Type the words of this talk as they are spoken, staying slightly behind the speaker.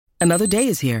Another day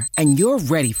is here, and you're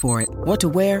ready for it. What to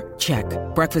wear? Check.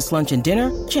 Breakfast, lunch, and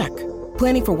dinner? Check.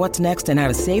 Planning for what's next and how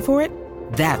to save for it?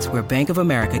 That's where Bank of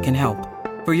America can help.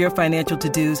 For your financial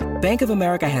to-dos, Bank of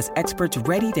America has experts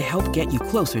ready to help get you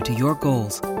closer to your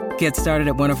goals. Get started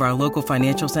at one of our local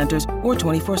financial centers or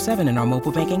 24/7 in our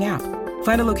mobile banking app.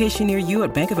 Find a location near you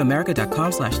at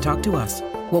bankofamerica.com/talktous.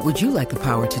 What would you like the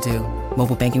power to do?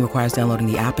 Mobile banking requires downloading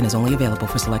the app and is only available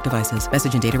for select devices.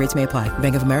 Message and data rates may apply.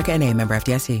 Bank of America N.A., member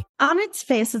FDIC. On its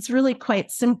face, it's really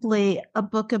quite simply a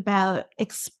book about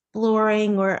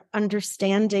exploring or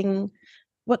understanding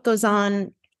what goes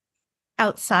on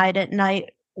outside at night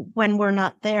when we're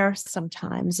not there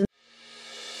sometimes.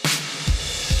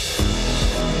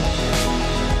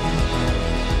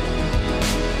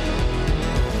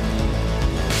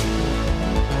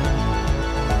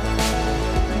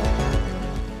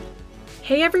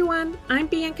 Hey everyone, I'm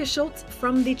Bianca Schultz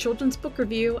from the Children's Book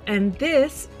Review, and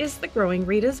this is the Growing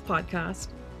Readers Podcast.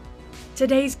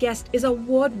 Today's guest is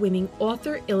award-winning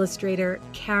author-illustrator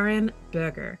Carin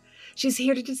Berger. She's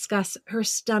here to discuss her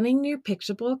stunning new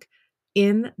picture book,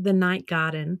 In the Night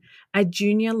Garden, a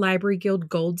Junior Library Guild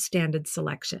Gold Standard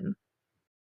selection.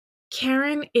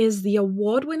 Carin is the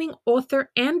award-winning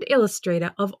author and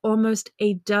illustrator of almost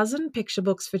a dozen picture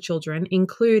books for children,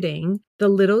 including The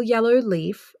Little Yellow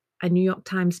Leaf, a New York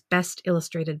Times Best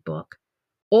Illustrated book,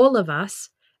 All of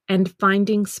Us, and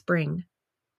Finding Spring.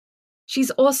 She's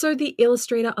also the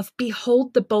illustrator of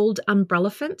Behold the Bold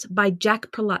Umbrellaphant by Jack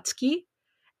Prelutsky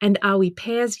and Are We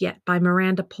Pairs Yet by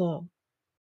Miranda Paul.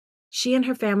 She and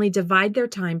her family divide their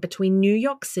time between New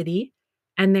York City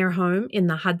and their home in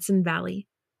the Hudson Valley.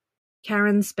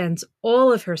 Carin spends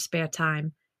all of her spare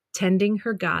time tending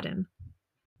her garden.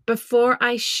 Before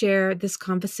I share this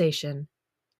conversation,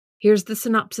 here's the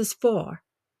synopsis for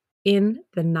In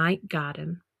the Night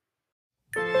Garden.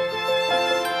 A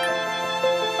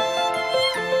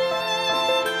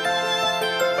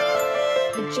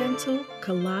gentle,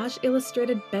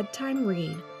 collage-illustrated bedtime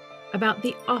read about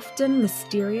the often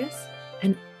mysterious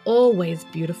and always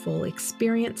beautiful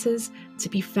experiences to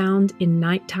be found in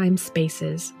nighttime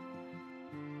spaces.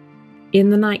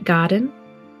 In the Night Garden,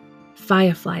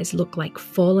 fireflies look like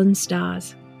fallen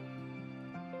stars.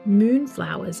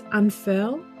 Moonflowers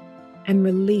unfurl and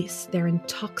release their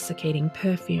intoxicating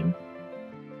perfume.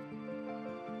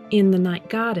 In the Night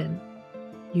Garden,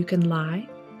 you can lie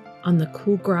on the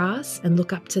cool grass and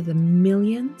look up to the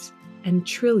millions and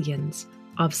trillions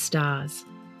of stars.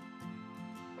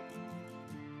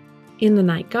 In the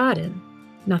Night Garden,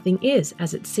 nothing is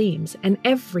as it seems, and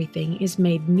everything is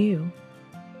made new.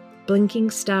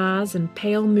 Blinking stars and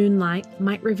pale moonlight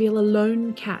might reveal a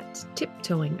lone cat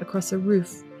tiptoeing across a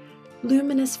roof,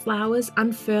 luminous flowers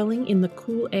unfurling in the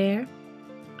cool air,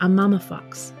 a mama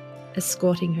fox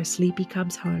escorting her sleepy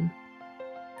cubs home.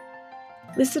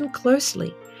 Listen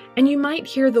closely, and you might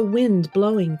hear the wind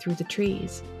blowing through the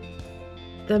trees,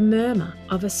 the murmur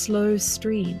of a slow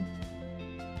stream,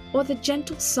 or the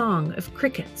gentle song of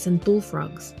crickets and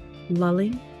bullfrogs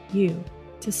lulling you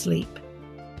to sleep.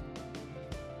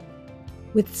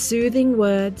 With soothing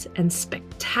words and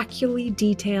spectacularly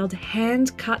detailed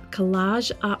hand-cut collage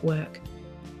artwork,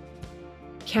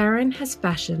 Carin has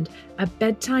fashioned a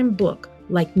bedtime book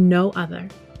like no other.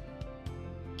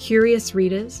 Curious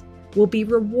readers will be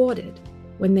rewarded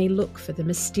when they look for the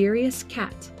mysterious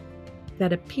cat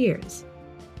that appears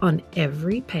on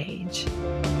every page.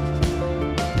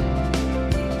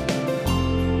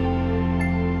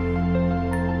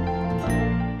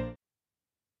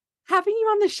 Having you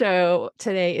on the show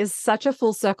today is such a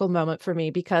full circle moment for me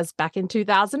because back in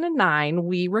 2009,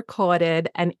 we recorded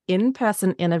an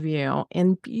in-person interview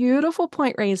in beautiful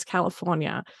Point Reyes,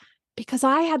 California, because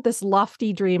I had this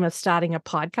lofty dream of starting a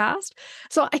podcast.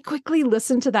 So I quickly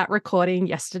listened to that recording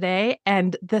yesterday,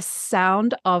 and the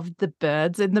sound of the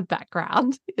birds in the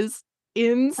background is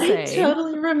insane. I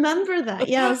totally remember that.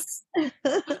 Yes.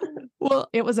 Well,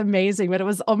 it was amazing, but it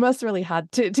was almost really hard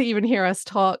to even hear us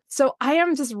talk. So I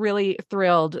am just really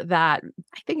thrilled that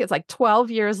I think it's like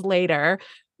 12 years later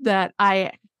that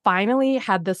I finally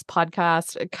had this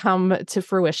podcast come to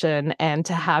fruition and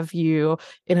to have you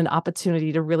in an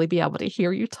opportunity to really be able to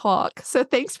hear you talk. So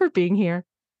thanks for being here.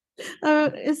 Oh,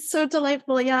 it's so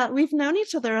delightful. Yeah, we've known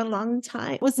each other a long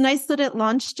time. It was nice that it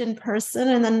launched in person,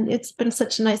 and then it's been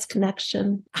such a nice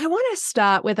connection. I want to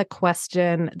start with a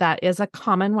question that is a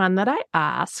common one that I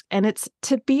ask, and it's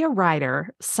to be a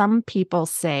writer. Some people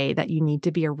say that you need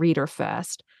to be a reader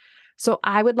first. So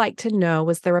I would like to know,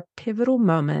 was there a pivotal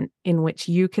moment in which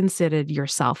you considered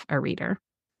yourself a reader?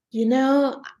 You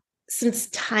know, since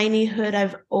tinyhood,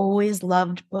 I've always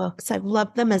loved books. I've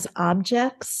loved them as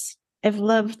objects. I've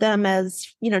loved them as,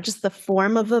 just the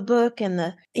form of a book.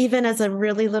 And even as a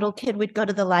really little kid, we'd go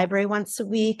to the library once a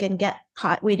week and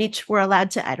we'd each were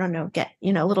allowed to, I don't know, get,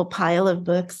 a little pile of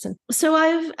books. And so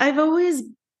I've always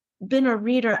been a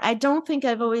reader. I don't think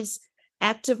I've always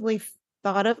actively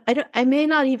thought of, I may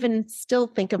not even still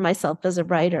think of myself as a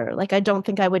writer. Like, I don't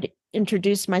think I would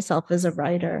introduce myself as a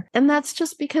writer. And that's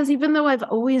just because even though I've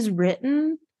always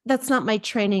written, that's not my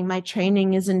training. My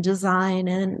training is in design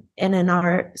and in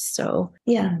art. So,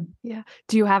 yeah. Yeah.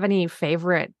 Do you have any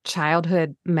favorite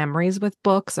childhood memories with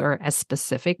books or a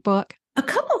specific book? A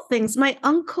couple things. I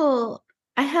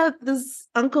have this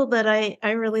uncle that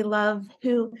I really love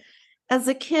who, as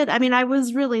a kid, I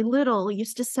was really little, he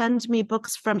used to send me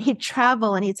books he'd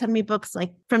travel and he'd send me books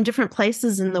like from different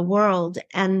places in the world.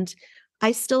 And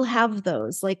I still have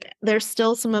those. Like, they're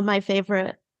still some of my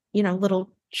favorite,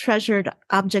 little treasured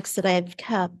objects that I've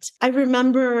kept. I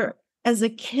remember as a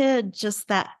kid, just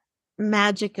that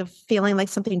magic of feeling like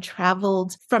something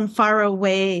traveled from far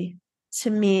away to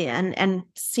me and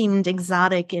seemed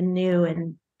exotic and new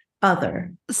and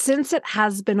other. Since it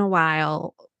has been a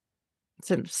while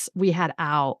since we had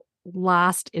our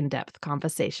last in-depth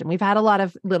conversation, we've had a lot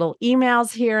of little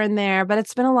emails here and there, but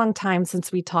it's been a long time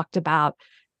since we talked about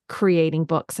creating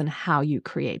books and how you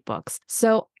create books.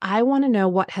 So I want to know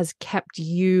what has kept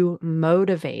you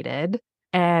motivated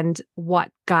and what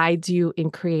guides you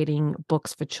in creating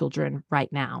books for children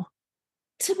right now.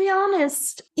 To be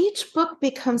honest, each book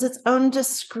becomes its own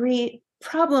discrete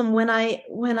problem. When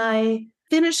I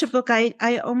finish a book,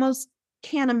 I almost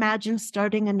can't imagine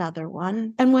starting another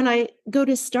one. And when I go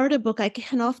to start a book, I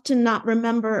can often not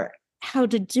remember how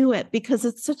to do it because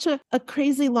it's such a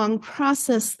crazy long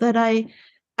process that I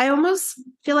almost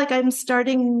feel like I'm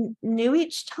starting new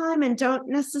each time and don't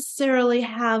necessarily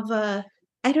have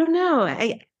I don't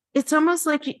know. It's almost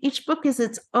like each book is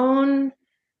its own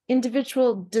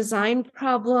individual design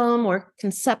problem or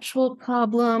conceptual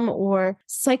problem or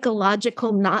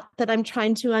psychological knot that I'm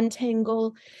trying to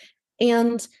untangle.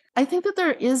 And I think that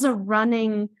there is a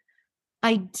running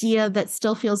idea that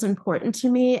still feels important to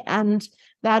me. And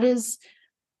that is,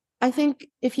 I think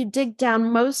if you dig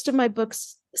down, most of my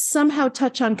books somehow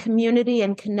touch on community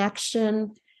and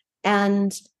connection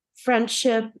and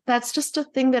friendship. That's just a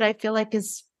thing that I feel like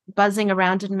is buzzing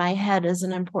around in my head as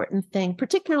an important thing,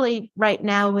 particularly right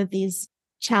now with these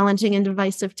challenging and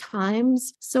divisive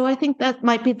times. So I think that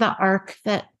might be the arc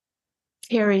that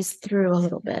carries through a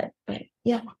little bit. But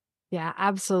yeah. Yeah,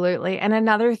 absolutely. And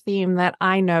another theme that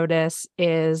I notice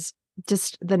is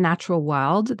just the natural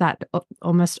world that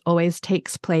almost always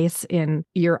takes place in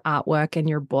your artwork and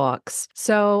your books.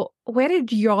 So where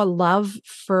did your love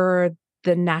for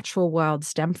the natural world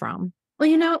stem from?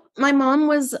 Well, my mom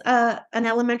was an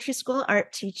elementary school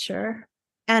art teacher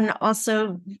and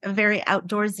also a very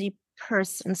outdoorsy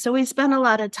person. So we spent a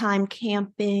lot of time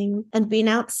camping and being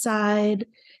outside.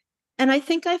 And I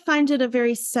think I find it a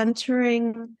very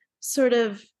centering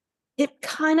it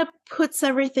kind of puts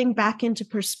everything back into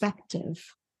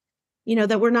perspective,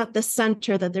 that we're not the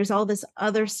center, that there's all this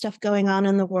other stuff going on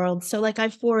in the world. So like I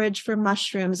forage for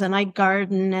mushrooms and I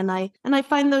garden and I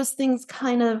find those things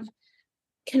kind of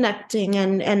connecting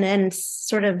and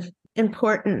sort of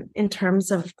important in terms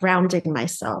of grounding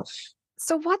myself.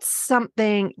 So what's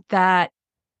something that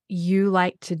you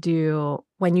like to do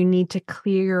when you need to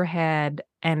clear your head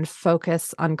and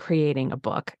focus on creating a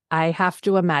book? I have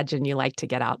to imagine you like to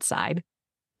get outside.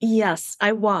 Yes,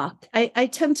 I walk. I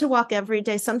tend to walk every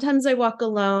day. Sometimes I walk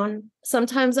alone.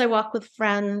 Sometimes I walk with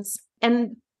friends.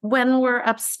 And when we're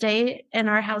upstate in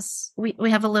our house, we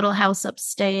have a little house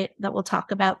upstate that we'll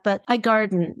talk about, but I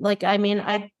garden.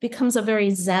 It becomes a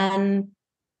very Zen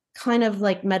kind of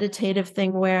like meditative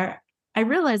thing where I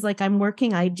realize like I'm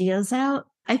working ideas out.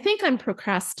 I think I'm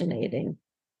procrastinating.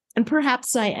 And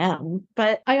perhaps I am,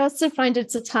 but I also find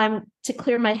it's a time to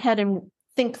clear my head and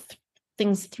think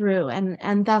things through.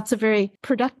 And that's a very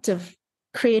productive,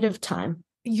 creative time.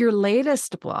 Your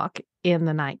latest book, In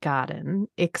the Night Garden,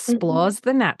 explores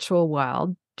the natural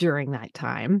world during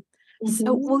nighttime.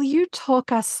 So will you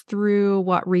talk us through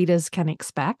what readers can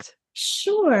expect?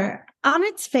 Sure. On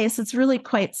its face, it's really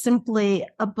quite simply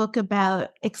a book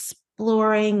about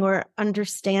exploring or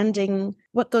understanding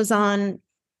what goes on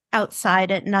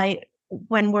outside at night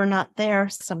when we're not there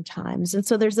sometimes. And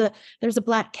so there's a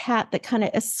black cat that kind of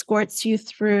escorts you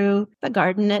through the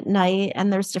garden at night,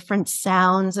 and there's different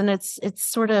sounds, and it's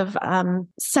sort of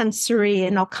sensory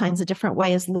in all kinds of different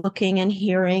ways, looking and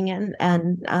hearing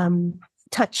and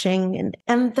touching.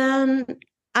 And then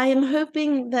I am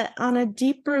hoping that on a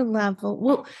deeper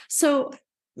level, so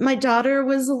my daughter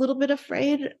was a little bit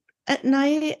afraid at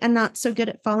night and not so good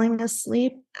at falling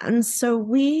asleep. And so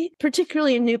we,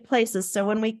 particularly in new places, so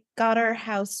when we got our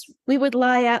house, we would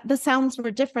lie out, the sounds were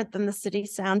different than the city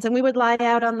sounds. And we would lie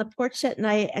out on the porch at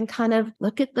night and kind of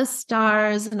look at the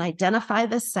stars and identify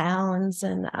the sounds.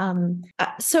 And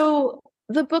so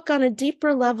the book on a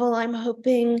deeper level, I'm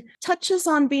hoping, touches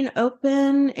on being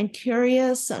open and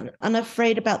curious and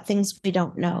unafraid about things we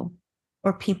don't know,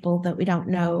 or people that we don't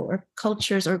know, or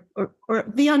cultures, or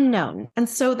the unknown. And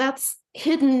so that's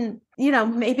hidden,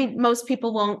 maybe most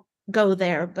people won't go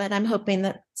there, but I'm hoping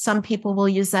that some people will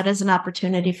use that as an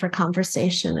opportunity for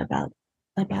conversation about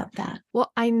that.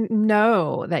 Well, I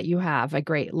know that you have a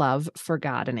great love for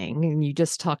gardening, and you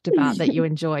just talked about that you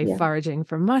enjoy foraging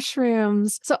for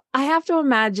mushrooms. So I have to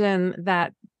imagine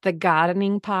that the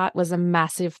gardening part was a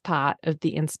massive part of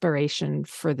the inspiration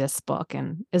for this book.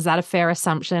 And is that a fair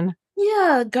assumption?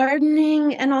 Yeah,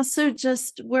 gardening, and also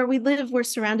just where we live, we're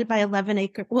surrounded by 11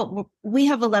 acres. Well, we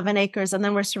have 11 acres, and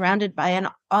then we're surrounded by an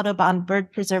Audubon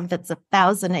bird preserve that's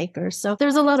 1,000 acres. So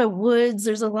there's a lot of woods.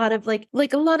 There's a lot of like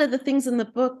a lot of the things in the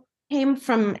book came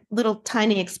from little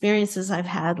tiny experiences I've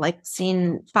had, like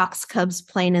seeing fox cubs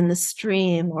playing in the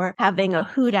stream, or having a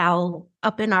hoot owl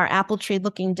up in our apple tree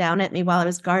looking down at me while I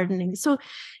was gardening. So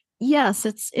yes,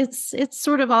 it's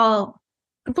sort of all.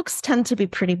 Books tend to be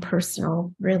pretty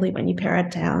personal, really, when you pare it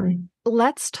down.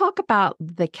 Let's talk about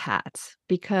the cat,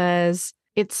 because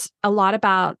it's a lot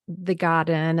about the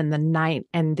garden and the night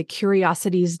and the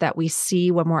curiosities that we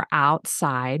see when we're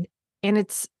outside. And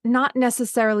it's not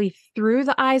necessarily through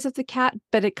the eyes of the cat,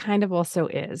 but it kind of also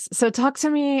is. So talk to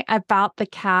me about the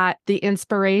cat, the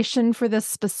inspiration for this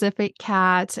specific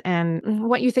cat, and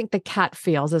what you think the cat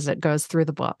feels as it goes through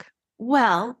the book.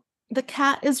 Well, the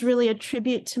cat is really a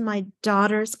tribute to my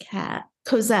daughter's cat,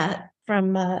 Cosette,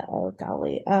 from,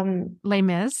 Les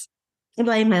Mis.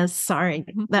 Les Mis, sorry.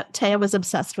 That Taya was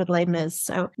obsessed with Les Mis.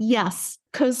 So yes,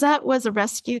 Cosette was a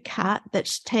rescue cat that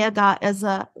Taya got as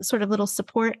a sort of little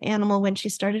support animal when she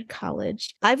started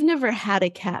college. I've never had a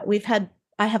cat.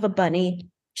 I have a bunny.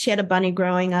 She had a bunny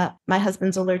growing up. My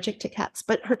husband's allergic to cats,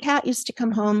 but her cat used to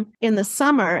come home in the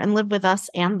summer and live with us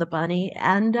and the bunny.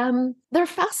 And they're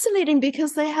fascinating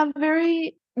because they have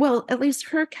at least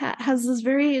her cat has this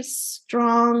very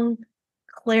strong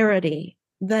clarity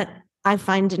that I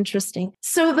find interesting.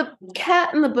 So the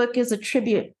cat in the book is a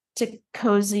tribute to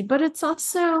Cozy, but it's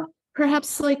also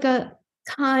perhaps like a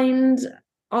kind,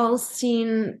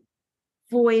 all-seeing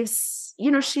voice.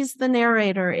 She's the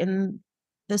narrator in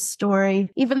the story,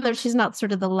 even though she's not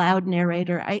sort of the loud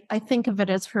narrator. I think of it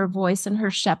as her voice and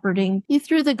her shepherding you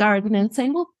through the garden and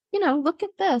saying, well, look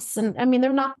at this. And I mean,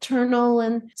 they're nocturnal.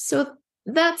 And so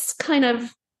that's kind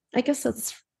of, I guess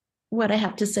that's what I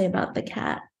have to say about the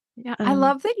cat. Yeah, I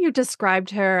love that you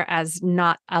described her as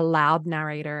not a loud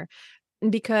narrator,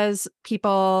 because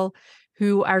people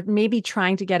who are maybe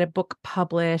trying to get a book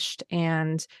published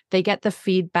and they get the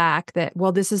feedback that,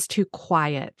 well, this is too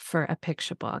quiet for a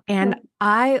picture book. And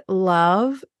I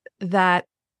love that.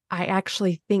 I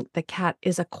actually think the cat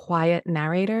is a quiet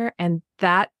narrator, and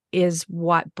that is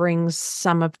what brings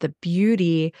some of the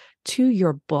beauty to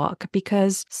your book,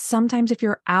 because sometimes if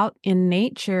you're out in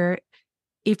nature,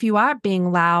 if you are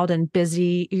being loud and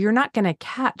busy, you're not going to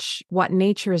catch what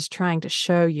nature is trying to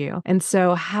show you. And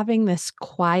so having this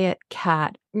quiet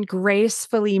cat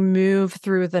gracefully move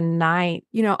through the night,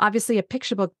 obviously a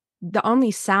picture book, the only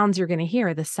sounds you're going to hear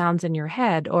are the sounds in your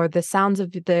head or the sounds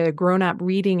of the grown-up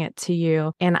reading it to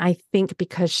you. And I think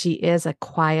because she is a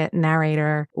quiet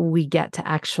narrator, we get to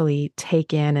actually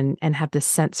take in and have the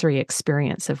sensory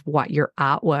experience of what your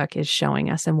artwork is showing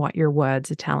us and what your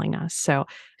words are telling us. So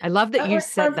I love that you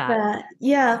said that.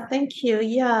 Yeah, thank you.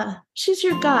 Yeah, she's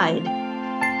your guide.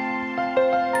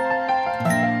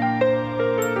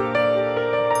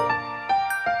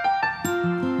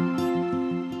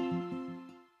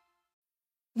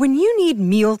 When you need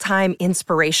mealtime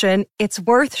inspiration, it's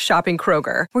worth shopping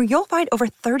Kroger, where you'll find over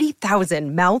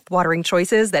 30,000 mouth-watering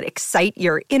choices that excite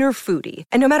your inner foodie.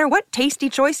 And no matter what tasty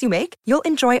choice you make, you'll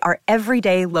enjoy our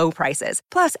everyday low prices,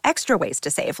 plus extra ways to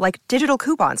save, like digital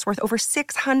coupons worth over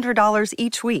 $600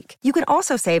 each week. You can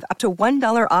also save up to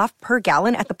 $1 off per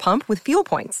gallon at the pump with fuel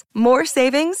points. More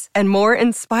savings and more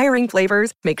inspiring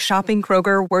flavors make shopping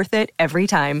Kroger worth it every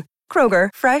time. Kroger,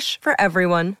 fresh for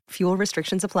everyone. Fuel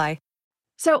restrictions apply.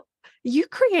 So you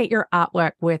create your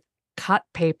artwork with cut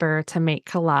paper to make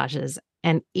collages,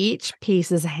 and each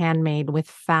piece is handmade with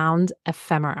found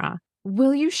ephemera.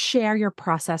 Will you share your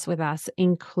process with us,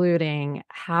 including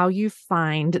how you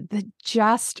find the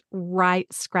just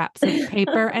right scraps of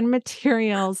paper and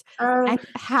materials, and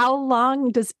how long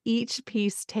does each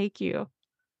piece take you?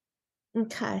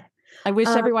 Okay. I wish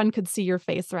everyone could see your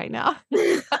face right now.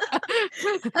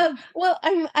 Well,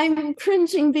 I'm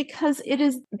cringing because it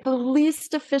is the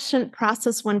least efficient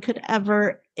process one could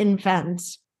ever invent.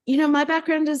 My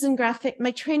background is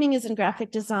my training is in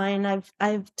graphic design.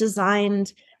 I've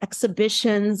designed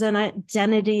exhibitions and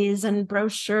identities and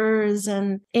brochures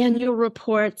and annual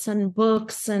reports and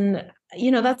books. And,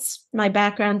 that's my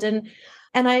background. And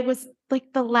I was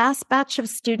like the last batch of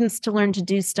students to learn to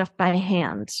do stuff by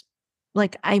hand.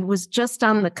 Like I was just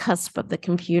on the cusp of the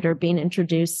computer being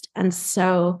introduced. And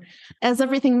so as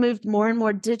everything moved more and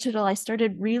more digital, I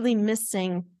started really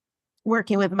missing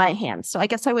working with my hands. So I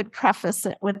guess I would preface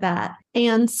it with that.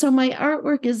 And so my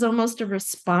artwork is almost a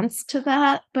response to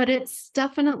that, but it's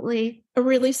definitely a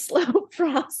really slow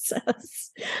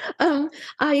process.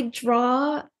 I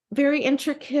draw very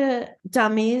intricate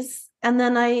dummies, and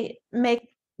then I make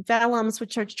vellums,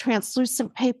 which are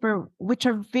translucent paper, which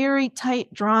are very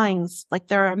tight drawings, like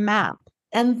they're a map.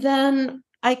 And then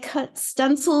I cut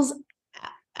stencils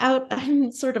out.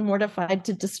 I'm sort of mortified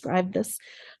to describe this.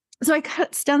 So I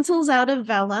cut stencils out of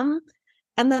vellum,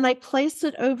 and then I place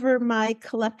it over my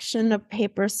collection of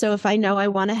paper. So if I know I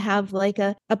want to have like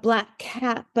a black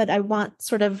cat, but I want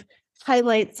sort of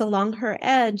highlights along her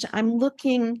edge, I'm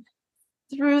looking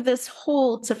through this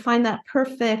hole to find that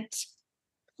perfect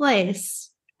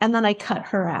place. And then I cut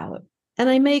her out. And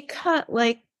I may cut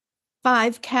like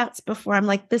 5 cats before I'm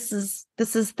like, this is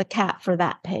the cat for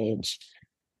that page.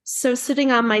 So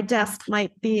sitting on my desk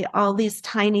might be all these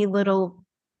tiny little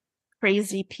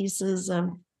crazy pieces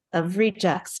of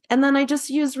rejects. And then I just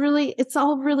use it's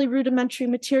all really rudimentary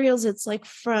materials. It's like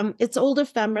it's old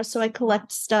ephemera. So I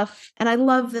collect stuff, and I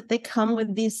love that they come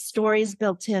with these stories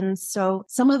built in. So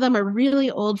some of them are really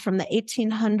old from the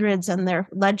 1800s, and they're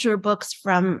ledger books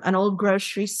from an old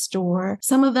grocery store.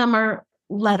 Some of them are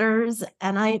letters.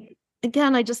 And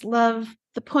I just love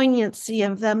the poignancy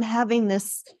of them having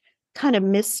this kind of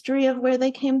mystery of where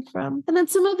they came from. And then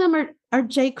some of them are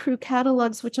J. Crew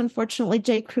catalogs, which unfortunately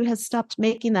J. Crew has stopped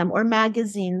making them, or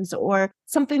magazines, or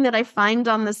something that I find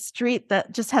on the street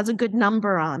that just has a good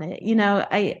number on it.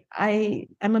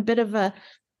 I'm a bit of a,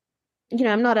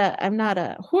 I'm not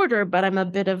a hoarder, but I'm a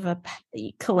bit of a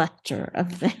collector of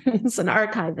things, an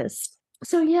archivist.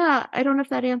 So yeah, I don't know if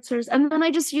that answers. And then I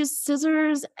just use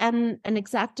scissors and an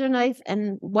X-Acto knife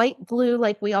and white glue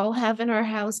like we all have in our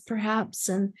house, perhaps.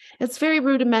 And it's very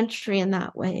rudimentary in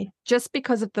that way. Just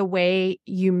because of the way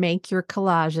you make your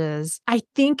collages, I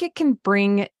think it can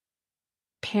bring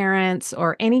parents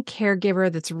or any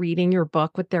caregiver that's reading your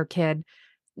book with their kid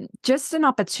just an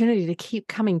opportunity to keep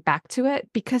coming back to it,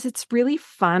 because it's really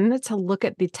fun to look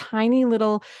at the tiny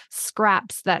little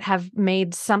scraps that have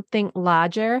made something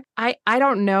larger. I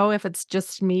don't know if it's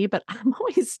just me, but I'm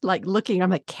always like looking, I'm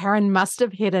like, Carin must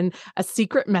have hidden a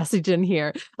secret message in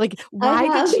here. Like,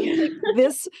 why did she pick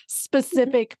this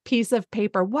specific piece of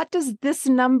paper? What does this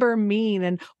number mean?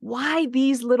 And why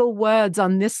these little words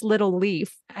on this little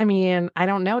leaf? I mean, I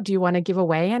don't know. Do you want to give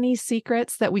away any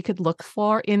secrets that we could look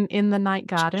for in the night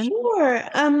garden? Sure.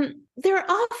 They're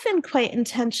often quite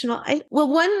intentional.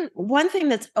 One thing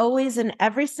that's always in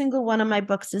every single one of my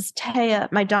books is Thea,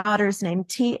 my daughter's name,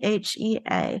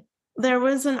 Thea. There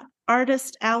was an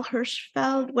artist, Al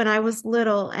Hirschfeld, when I was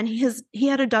little, and he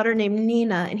had a daughter named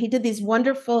Nina, and he did these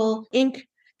wonderful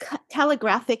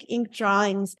calligraphic ink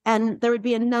drawings, and there would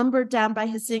be a number down by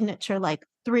his signature, like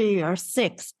 3 or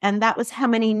 6, and that was how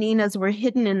many Ninas were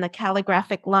hidden in the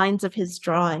calligraphic lines of his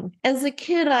drawing. As a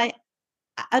kid,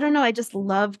 I don't know, I just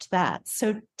loved that.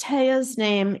 So Taya's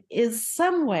name is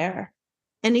somewhere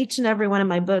in each and every one of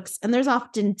my books, and there's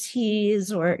often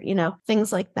T's or,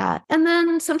 things like that. And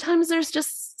then sometimes there's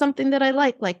just something that I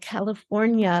like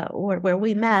California or where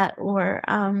we met, or,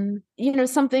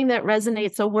 something that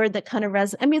resonates, a word that kind of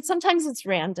resonates. I mean, sometimes it's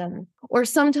random, or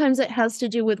sometimes it has to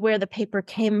do with where the paper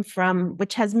came from,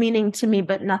 which has meaning to me,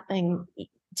 but nothing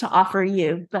to offer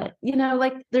you. But,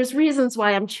 there's reasons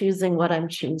why I'm choosing what I'm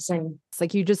choosing. It's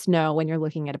like, you just know when you're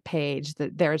looking at a page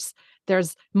that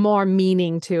there's more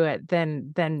meaning to it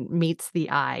than meets the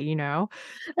eye,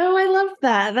 Oh, I love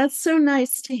that. That's so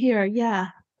nice to hear. Yeah.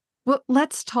 Well,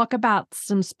 let's talk about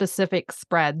some specific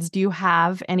spreads. Do you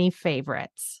have any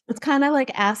favorites? It's kind of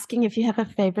like asking if you have a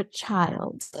favorite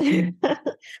child.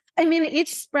 I mean,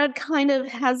 each spread kind of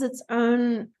has its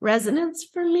own resonance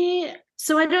for me.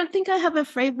 So I don't think I have a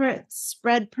favorite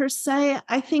spread per se.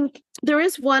 I think there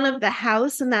is one of the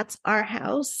house, and that's our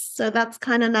house. So that's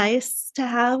kind of nice to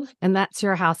have. And that's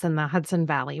your house in the Hudson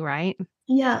Valley, right?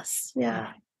 Yes.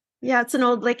 Yeah. Yeah. It's an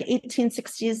old,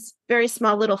 1860s, very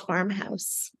small little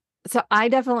farmhouse. So I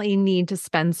definitely need to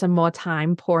spend some more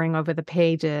time poring over the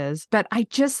pages, but I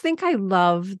just think I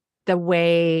love the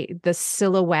way the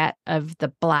silhouette of the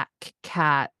black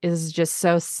cat is just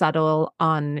so subtle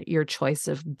on your choice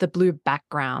of the blue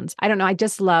backgrounds. I don't know. I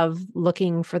just love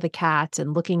looking for the cat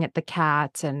and looking at the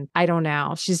cat. And I don't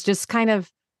know. She's just kind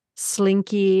of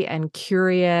slinky and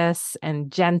curious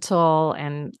and gentle.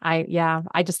 And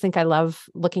I just think I love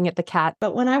looking at the cat.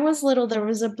 But when I was little, there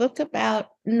was a book about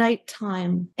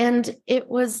nighttime, and it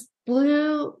was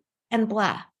blue and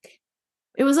black.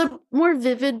 It was a more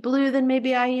vivid blue than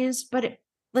maybe I used, but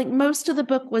like most of the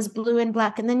book was blue and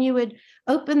black. And then you would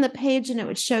open the page and it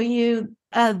would show you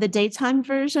the daytime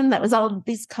version that was all of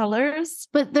these colors.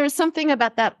 But there's something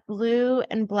about that blue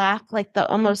and black, like the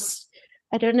almost,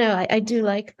 I don't know, I do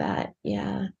like that.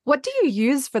 Yeah. What do you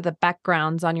use for the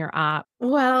backgrounds on your art?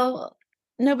 Well,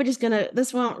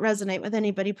 this won't resonate with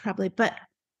anybody probably, but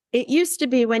it used to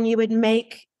be when you would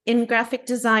make, in graphic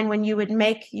design, when you would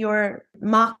make your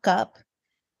mock-up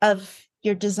of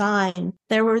your design,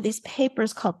 there were these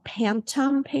papers called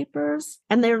Pantone papers,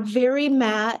 and they're very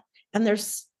matte, and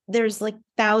there's like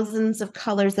thousands of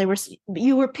colors.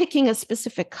 You were picking a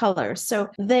specific color. So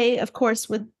they, of course,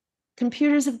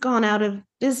 computers have gone out of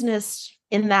business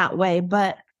in that way,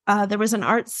 but there was an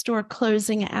art store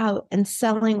closing out and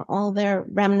selling all their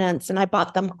remnants, and I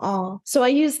bought them all. So I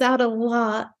used that a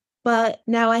lot. But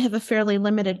now I have a fairly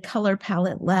limited color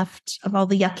palette left of all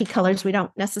the yucky colors we don't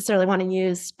necessarily want to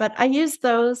use. But I use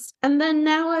those. And then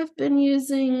now I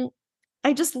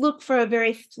just look for a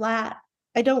very flat,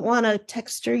 I don't want a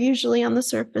texture usually on the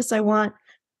surface. I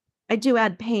do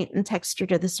add paint and texture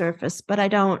to the surface, but I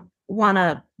don't want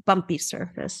a bumpy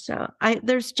surface. So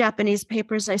there's Japanese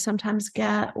papers I sometimes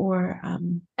get, or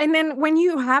and then when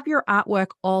you have your artwork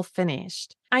all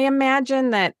finished, I imagine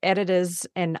that editors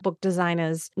and book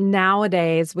designers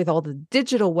nowadays, with all the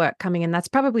digital work coming in, that's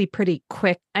probably pretty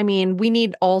quick. I mean, we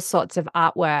need all sorts of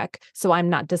artwork, so I'm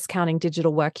not discounting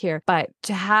digital work here, but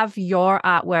to have your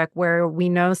artwork where we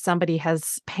know somebody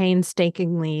has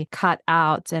painstakingly cut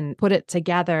out and put it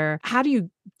together, how do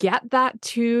you get that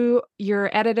to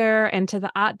your editor and to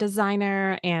the art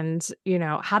designer? And,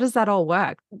 how does that all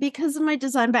work? Because of my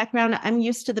design background, I'm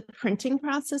used to the printing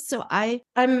process. So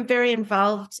I'm very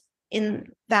involved in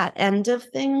that end of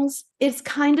things. It's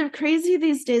kind of crazy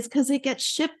these days because it gets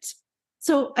shipped.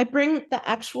 So I bring the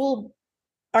actual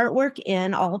artwork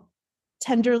in all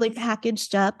tenderly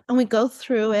packaged up, and we go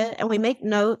through it and we make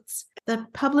notes. The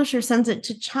publisher sends it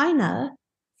to China,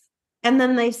 and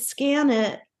then they scan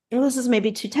it. And this is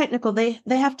maybe too technical. They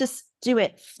have to do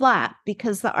it flat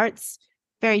because the art's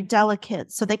very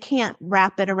delicate. So they can't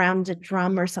wrap it around a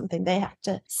drum or something. They have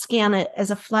to scan it as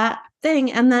a flat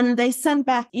thing. And then they send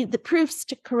back the proofs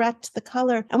to correct the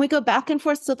color. And we go back and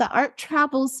forth. So the art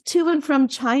travels to and from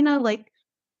China like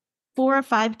 4 or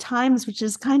 5 times, which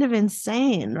is kind of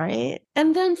insane, right?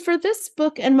 And then for this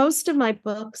book and most of my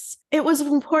books, it was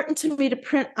important to me to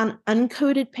print on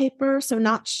uncoated paper. So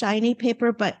not shiny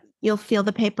paper, but you'll feel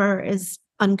the paper is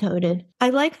uncoated. I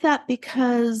like that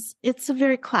because it's a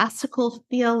very classical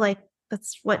feel, like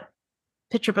that's what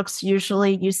picture books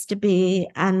usually used to be.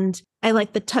 And I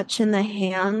like the touch in the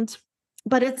hand,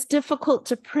 but it's difficult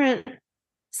to print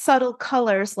subtle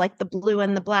colors like the blue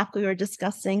and the black we were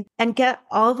discussing and get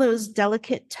all those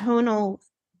delicate tonal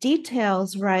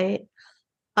details right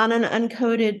on an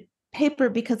uncoated paper,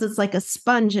 because it's like a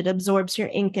sponge. It absorbs your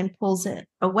ink and pulls it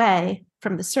away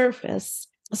from the surface.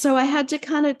 So I had to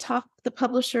kind of talk the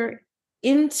publisher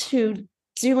into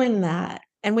doing that.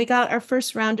 And we got our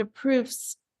first round of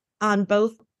proofs on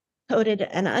both coated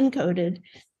and uncoated.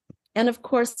 And of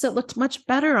course, it looked much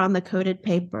better on the coated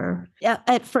paper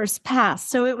at first pass.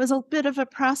 So it was a bit of a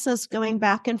process going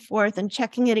back and forth and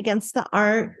checking it against the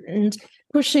art and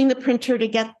pushing the printer to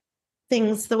get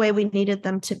things the way we needed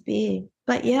them to be.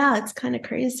 But yeah, it's kind of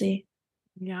crazy.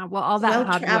 Yeah, well, all that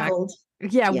hard work.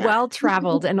 Yeah,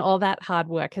 well-traveled, and all that hard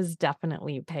work has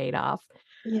definitely paid off.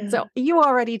 Yeah. So you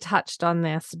already touched on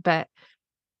this, but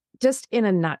just in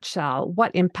a nutshell,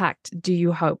 what impact do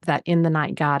you hope that In the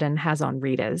Night Garden has on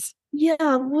readers?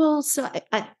 Yeah, well, so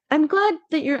I'm glad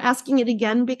that you're asking it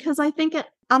again, because I think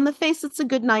on the face, it's a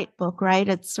good night book, right?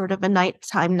 It's sort of a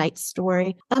nighttime night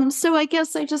story. So I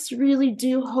guess I just really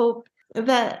do hope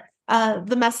that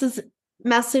the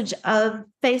message of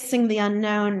facing the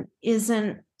unknown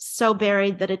isn't so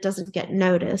buried that it doesn't get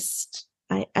noticed.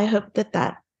 I hope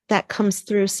that comes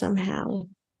through somehow.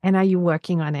 And are you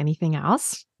working on anything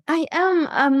else? I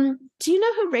am. Do you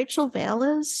know who Rachel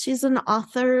Vale is? She's an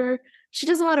author. She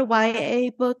does a lot of YA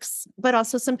books, but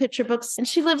also some picture books. And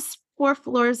she lives 4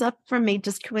 floors up from me,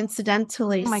 just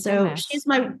coincidentally. Oh my so goodness. She's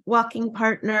my walking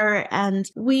partner. And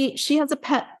she has a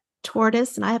pet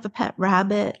tortoise and I have a pet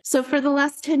rabbit. So for the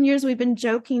last 10 years, we've been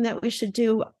joking that we should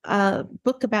do a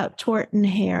book about tort and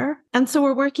hare. And so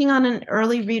we're working on an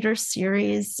early reader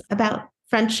series about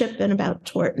friendship and about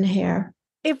tort and hare.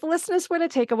 If listeners were to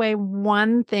take away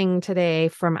one thing today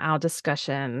from our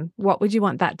discussion, what would you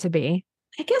want that to be?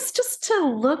 I guess just to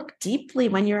look deeply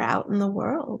when you're out in the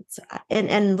world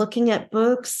and looking at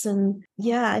books. And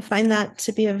yeah, I find that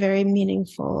to be a very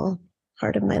meaningful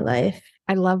part of my life.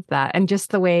 I love that. And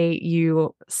just the way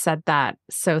you said that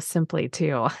so simply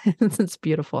too. It's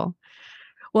beautiful.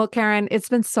 Well, Carin, it's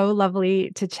been so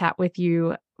lovely to chat with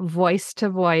you voice to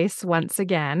voice once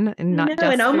again, and not just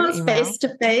and almost email. face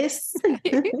to face.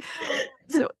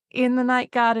 So In the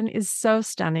Night Garden is so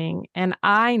stunning, and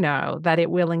I know that it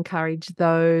will encourage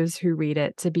those who read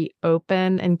it to be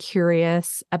open and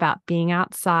curious about being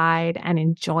outside and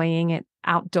enjoying it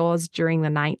outdoors during the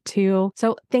night too.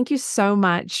 So thank you so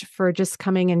much for just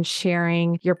coming and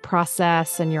sharing your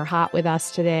process and your heart with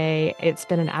us today. It's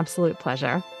been an absolute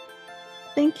pleasure.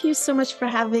 Thank you so much for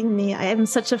having me. I am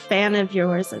such a fan of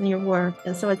yours and your work.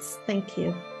 And so thank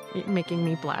you. You're making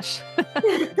me blush.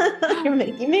 You're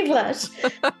making me blush.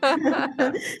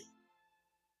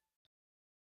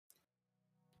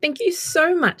 Thank you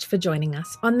so much for joining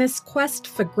us on this quest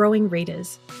for growing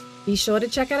readers. Be sure to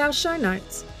check out our show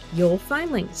notes. You'll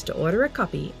find links to order a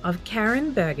copy of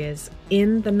Carin Berger's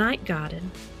In the Night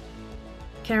Garden.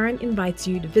 Carin invites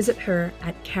you to visit her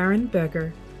at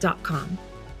carinberger.com.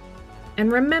 And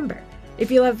remember,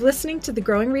 if you love listening to the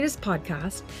Growing Readers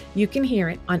podcast, you can hear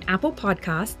it on Apple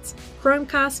Podcasts,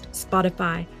 Chromecast,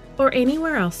 Spotify, or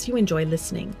anywhere else you enjoy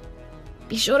listening.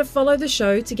 Be sure to follow the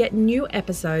show to get new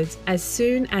episodes as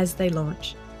soon as they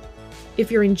launch.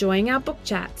 If you're enjoying our book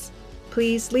chats,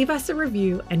 please leave us a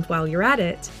review, and while you're at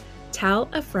it, tell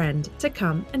a friend to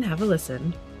come and have a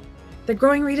listen. The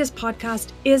Growing Readers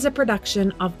podcast is a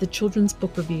production of the Children's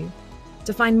Book Review.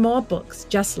 To find more books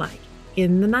just like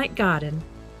In the Night Garden,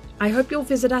 I hope you'll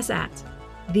visit us at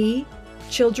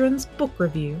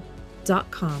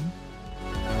thechildrensbookreview.com.